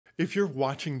If you're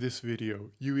watching this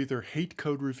video, you either hate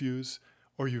code reviews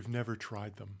or you've never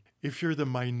tried them. If you're the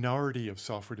minority of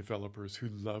software developers who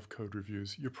love code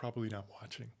reviews, you're probably not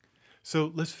watching.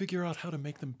 So let's figure out how to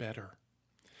make them better.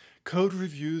 Code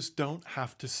reviews don't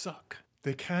have to suck.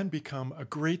 They can become a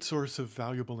great source of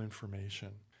valuable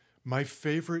information. My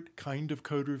favorite kind of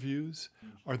code reviews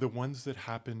are the ones that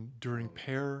happen during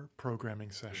pair programming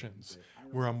sessions,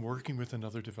 where I'm working with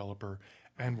another developer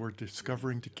and we're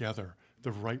discovering together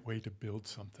the right way to build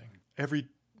something. Every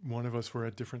one of us were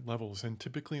at different levels, and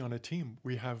typically on a team,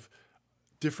 we have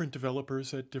different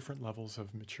developers at different levels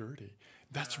of maturity.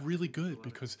 That's really good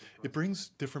because it brings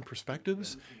different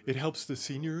perspectives. It helps the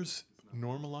seniors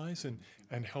normalize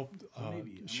and help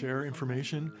share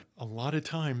information. A lot of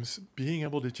times, being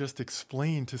able to just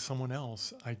explain to someone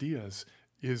else ideas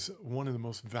is one of the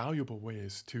most valuable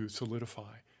ways to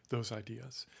solidify those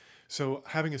ideas. So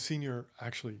having a senior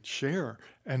actually share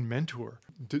and mentor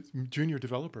junior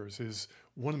developers is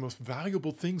one of the most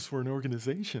valuable things for an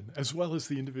organization, as well as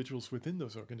the individuals within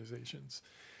those organizations.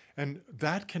 And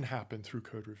that can happen through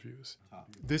code reviews.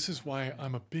 This is why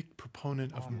I'm a big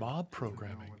proponent of mob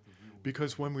programming,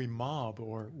 because when we mob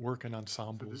or work in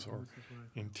ensembles or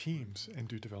in teams and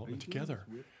do development together,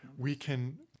 we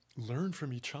can learn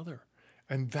from each other.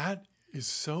 And that is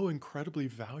so incredibly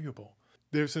valuable.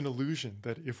 There's an illusion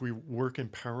that if we work in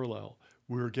parallel,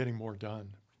 we're getting more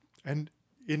done. And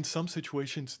in some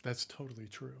situations, that's totally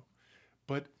true.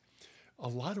 But a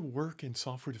lot of work in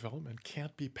software development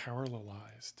can't be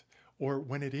parallelized. Or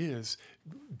when it is,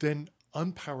 then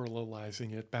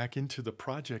unparallelizing it back into the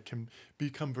project can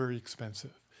become very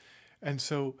expensive. And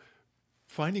so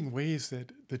finding ways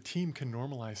that the team can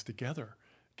normalize together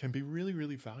can be really,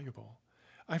 really valuable.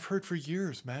 I've heard for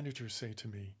years managers say to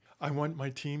me, I want my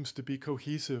teams to be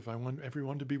cohesive. I want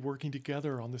everyone to be working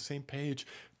together on the same page,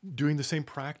 doing the same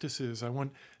practices. I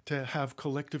want to have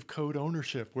collective code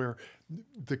ownership where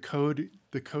the code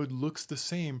looks the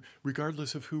same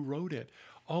regardless of who wrote it.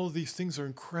 All of these things are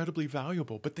incredibly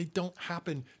valuable, but they don't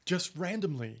happen just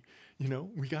randomly. You know,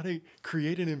 we got to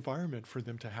create an environment for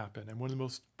them to happen. And one of the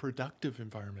most productive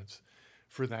environments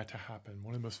for that to happen,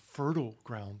 one of the most fertile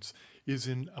grounds, is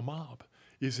in a mob,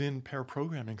 is in pair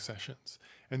programming sessions.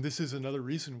 And this is another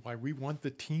reason why we want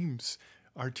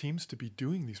our teams to be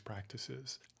doing these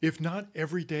practices. If not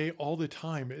every day, all the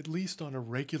time, at least on a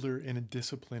regular and a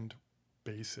disciplined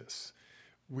basis.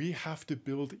 We have to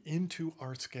build into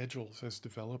our schedules as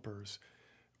developers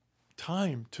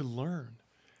time to learn.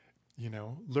 You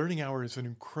know, learning hour is an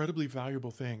incredibly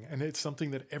valuable thing, and it's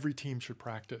something that every team should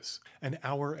practice. An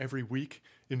hour every week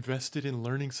invested in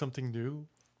learning something new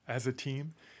as a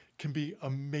team can be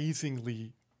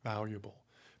amazingly valuable.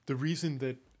 The reason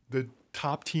that the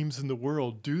top teams in the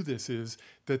world do this is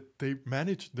that their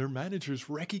managers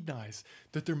recognize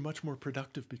that they're much more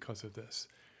productive because of this,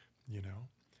 you know.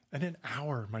 And an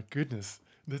hour, my goodness,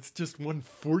 that's just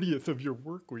 1/40th of your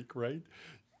work week, right?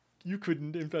 You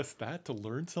couldn't invest that to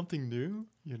learn something new,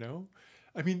 you know?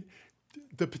 I mean,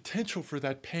 the potential for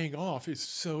that paying off is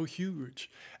so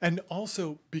huge. And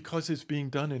also because it's being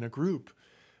done in a group,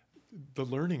 the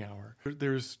learning hour,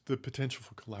 there's the potential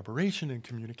for collaboration and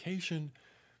communication.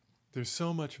 There's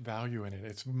so much value in it.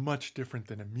 It's much different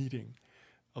than a meeting,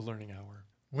 a learning hour.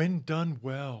 When done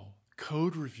well,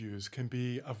 code reviews can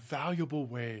be a valuable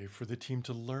way for the team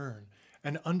to learn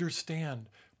and understand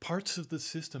parts of the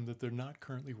system that they're not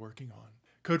currently working on.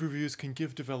 Code reviews can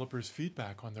give developers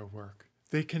feedback on their work.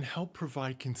 They can help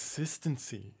provide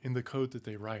consistency in the code that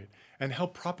they write and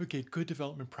help propagate good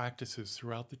development practices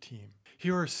throughout the team.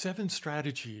 Here are 7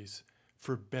 strategies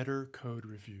for better code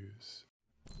reviews.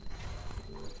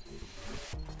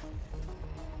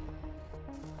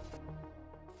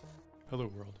 Hello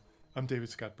world, I'm David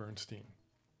Scott Bernstein.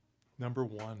 Number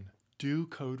 1, do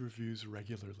code reviews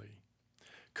regularly.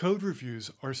 Code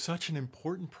reviews are such an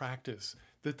important practice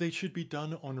that they should be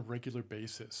done on a regular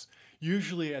basis,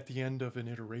 usually at the end of an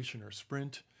iteration or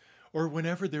sprint, or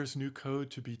whenever there's new code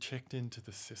to be checked into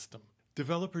the system.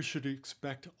 Developers should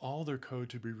expect all their code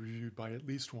to be reviewed by at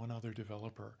least one other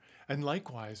developer, and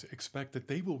likewise expect that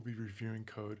they will be reviewing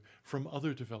code from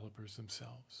other developers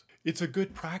themselves. It's a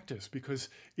good practice because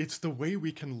it's the way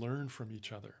we can learn from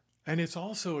each other. And it's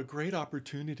also a great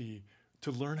opportunity to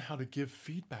learn how to give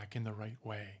feedback in the right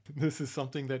way. This is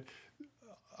something that,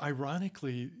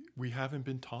 ironically, we haven't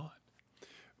been taught.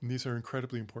 And these are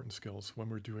incredibly important skills when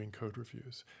we're doing code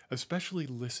reviews, especially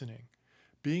listening,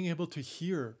 being able to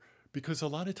hear, because a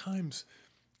lot of times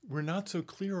we're not so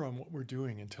clear on what we're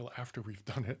doing until after we've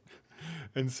done it.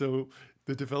 And so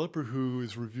the developer who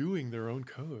is reviewing their own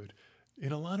code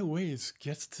in a lot of ways,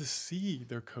 gets to see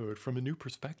their code from a new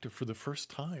perspective for the first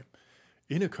time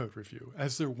in a code review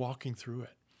as they're walking through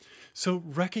it. So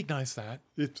recognize that.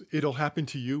 It'll happen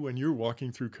to you when you're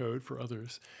walking through code for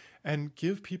others, and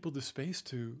give people the space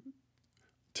to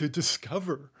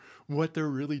discover what they're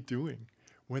really doing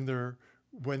when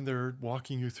they're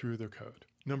walking you through their code.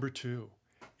 Number 2,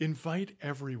 invite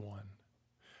everyone.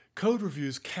 Code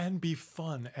reviews can be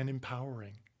fun and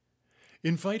empowering.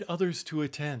 Invite others to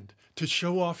attend, to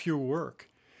show off your work,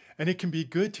 and it can be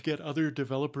good to get other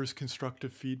developers'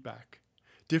 constructive feedback.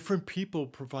 Different people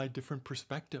provide different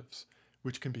perspectives,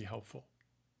 which can be helpful.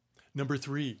 Number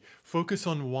 3, focus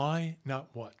on why, not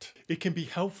what. It can be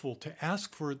helpful to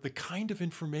ask for the kind of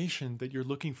information that you're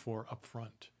looking for up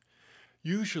front.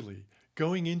 Usually,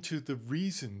 going into the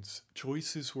reasons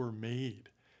choices were made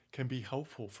can be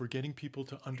helpful for getting people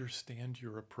to understand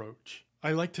your approach.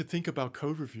 I like to think about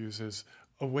code reviews as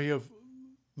a way of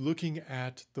looking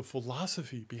at the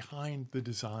philosophy behind the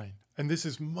design. And this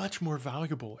is much more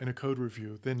valuable in a code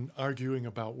review than arguing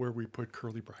about where we put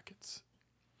curly brackets.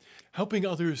 Helping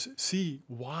others see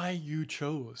why you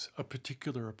chose a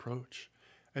particular approach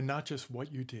and not just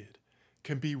what you did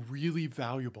can be really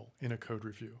valuable in a code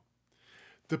review.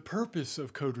 The purpose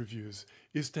of code reviews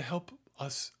is to help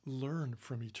us learn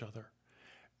from each other.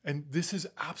 And this is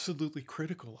absolutely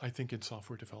critical, I think, in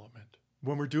software development.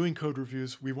 When we're doing code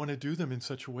reviews, we want to do them in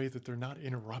such a way that they're not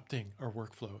interrupting our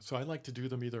workflow. So I like to do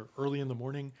them either early in the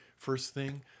morning, first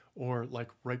thing, or like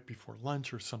right before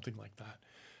lunch or something like that,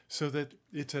 so that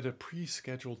it's at a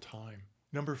pre-scheduled time.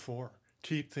 Number 4,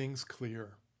 keep things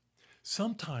clear.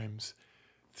 Sometimes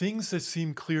things that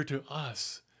seem clear to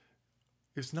us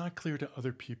is not clear to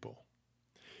other people.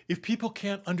 If people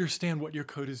can't understand what your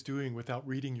code is doing without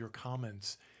reading your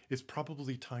comments, it's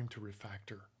probably time to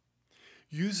refactor.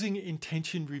 Using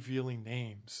intention-revealing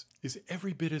names is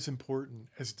every bit as important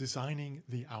as designing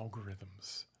the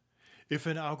algorithms. If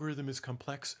an algorithm is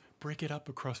complex, break it up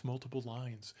across multiple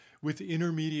lines with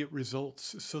intermediate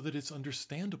results so that it's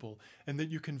understandable and that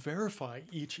you can verify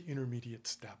each intermediate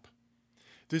step.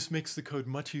 This makes the code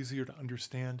much easier to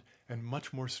understand and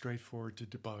much more straightforward to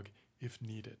debug if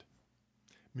needed.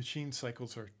 Machine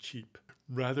cycles are cheap.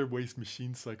 Rather waste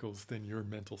machine cycles than your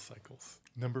mental cycles.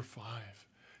 Number 5,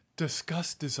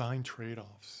 discuss design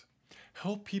trade-offs.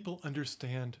 Help people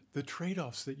understand the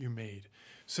trade-offs that you made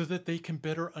so that they can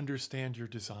better understand your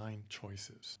design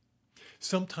choices.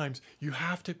 Sometimes you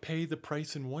have to pay the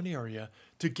price in one area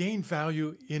to gain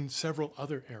value in several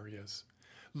other areas.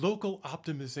 Local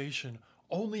optimization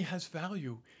only has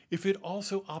value if it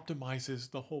also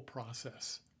optimizes the whole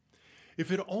process. If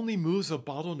it only moves a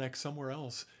bottleneck somewhere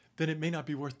else, then it may not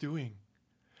be worth doing.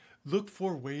 Look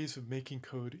for ways of making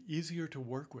code easier to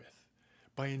work with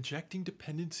by injecting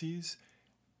dependencies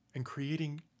and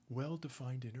creating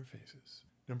well-defined interfaces.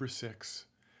 Number 6,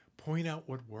 point out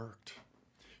what worked.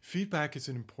 Feedback is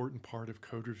an important part of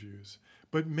code reviews,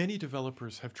 but many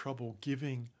developers have trouble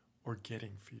giving or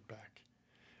getting feedback.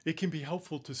 It can be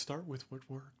helpful to start with what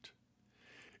worked.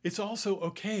 It's also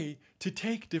okay to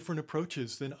take different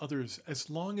approaches than others as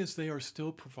long as they are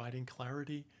still providing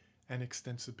clarity and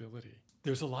extensibility.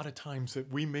 There's a lot of times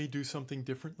that we may do something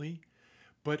differently,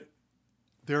 but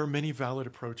there are many valid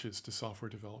approaches to software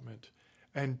development.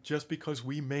 And just because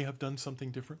we may have done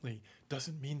something differently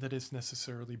doesn't mean that it's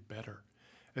necessarily better.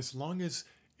 As long as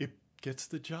it gets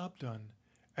the job done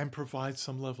and provides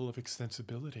some level of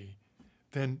extensibility,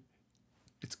 then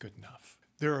it's good enough.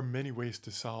 There are many ways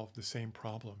to solve the same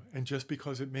problem, and just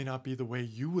because it may not be the way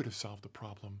you would have solved the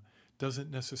problem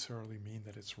doesn't necessarily mean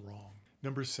that it's wrong.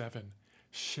 Number 7,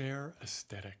 share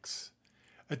aesthetics.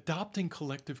 Adopting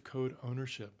collective code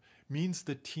ownership means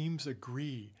that teams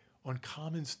agree on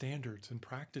common standards and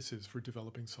practices for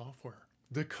developing software.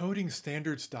 The coding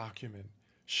standards document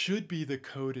should be the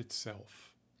code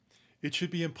itself. It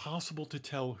should be impossible to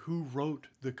tell who wrote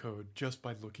the code just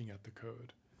by looking at the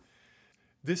code.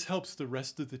 This helps the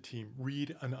rest of the team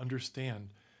read and understand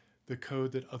the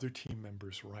code that other team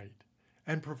members write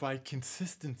and provide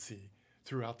consistency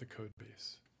throughout the code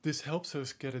base. This helps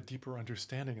us get a deeper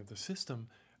understanding of the system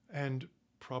and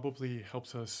probably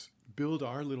helps us build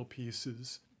our little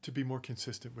pieces to be more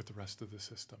consistent with the rest of the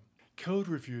system. Code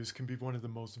reviews can be one of the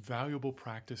most valuable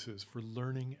practices for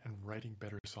learning and writing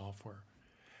better software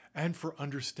and for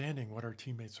understanding what our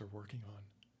teammates are working on.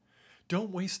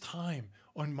 Don't waste time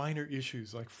on minor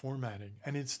issues like formatting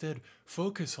and instead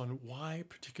focus on why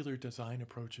particular design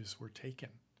approaches were taken.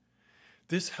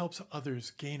 This helps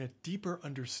others gain a deeper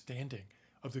understanding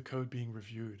of the code being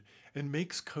reviewed and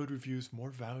makes code reviews more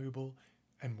valuable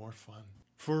and more fun.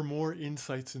 For more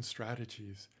insights and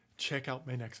strategies, check out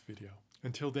my next video.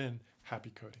 Until then,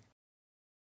 happy coding.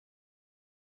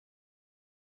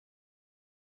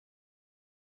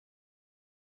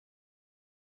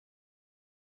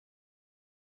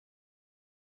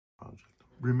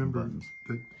 Remember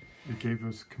that it gave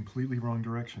us completely wrong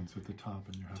directions at the top,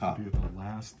 and you have to be at the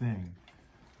last thing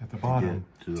at the bottom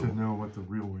to know what the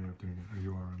real way of doing it, or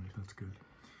you are on it. That's good.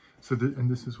 So, and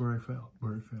this is where I failed.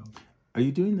 Are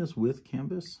you doing this with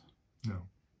Canvas? No.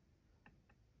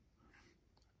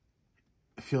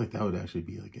 I feel like that would actually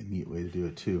be like a neat way to do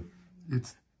it too.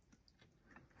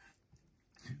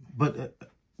 But do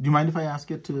you mind if I ask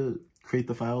it to create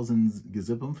the files and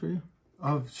zip them for you?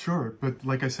 Sure, but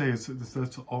like I say,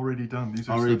 that's already done. These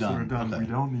are already steps that are done. Okay. We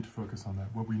don't need to focus on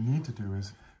that. What we need to do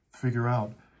is figure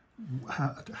out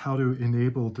how to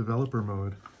enable developer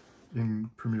mode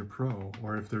in Premiere Pro,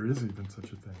 or if there is even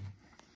such a thing.